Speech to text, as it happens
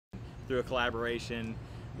through a collaboration,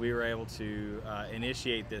 we were able to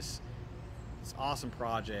initiate this awesome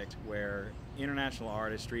project where international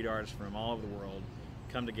artists, street artists from all over the world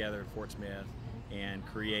come together at Fort Smith and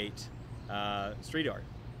create street art.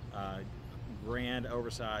 Grand,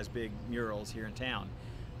 oversized, big murals here in town.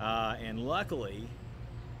 And luckily,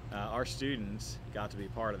 our students got to be a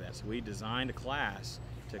part of that. So we designed a class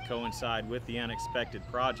to coincide with the unexpected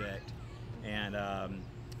project, and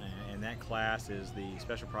that class is the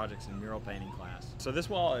Special Projects and Mural Painting class. So this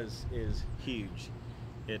wall is huge.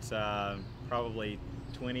 It's probably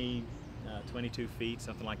 22 feet,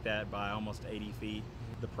 something like that, by almost 80 feet.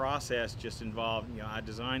 The process just involved, I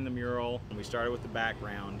designed the mural, and we started with the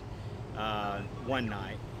background one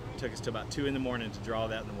night. It took us to about 2 in the morning to draw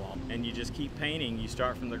that in the wall. And you just keep painting. You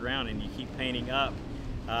start from the ground and you keep painting up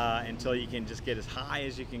until you can just get as high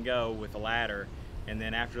as you can go with a ladder. And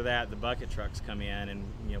then after that, the bucket trucks come in, and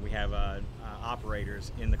we have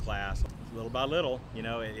operators in the class. Little by little,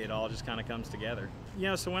 it all just kind of comes together.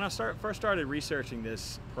 So when I first started researching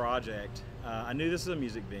this project, I knew this was a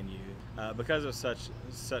music venue. Because of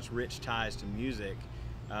such rich ties to music,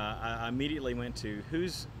 I immediately went to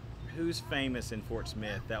who's famous in Fort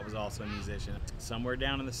Smith that was also a musician. Somewhere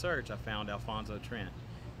down in the search, I found Alfonso Trent.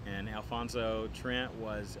 And Alfonso Trent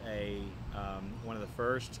was one of the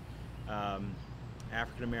first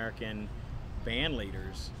African-American band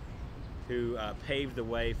leaders who paved the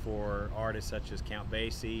way for artists such as Count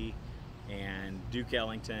Basie and Duke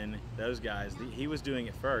Ellington, those guys. He was doing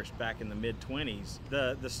it first back in the mid-20s.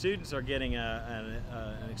 The students are getting an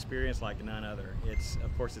experience like none other.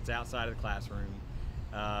 Of course, it's outside of the classroom.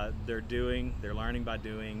 They're learning by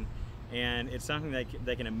doing, and it's something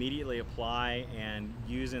they can immediately apply and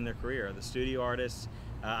use in their career. The studio artists,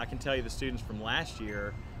 I can tell you the students from last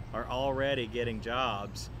year are already getting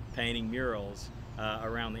jobs painting murals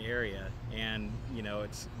around the area, and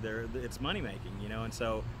it's money making, and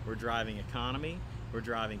so we're driving economy, we're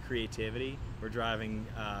driving creativity, we're driving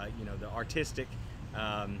the artistic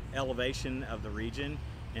elevation of the region,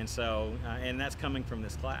 and so and that's coming from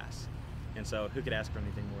this class, and so who could ask for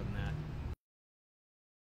anything more than that?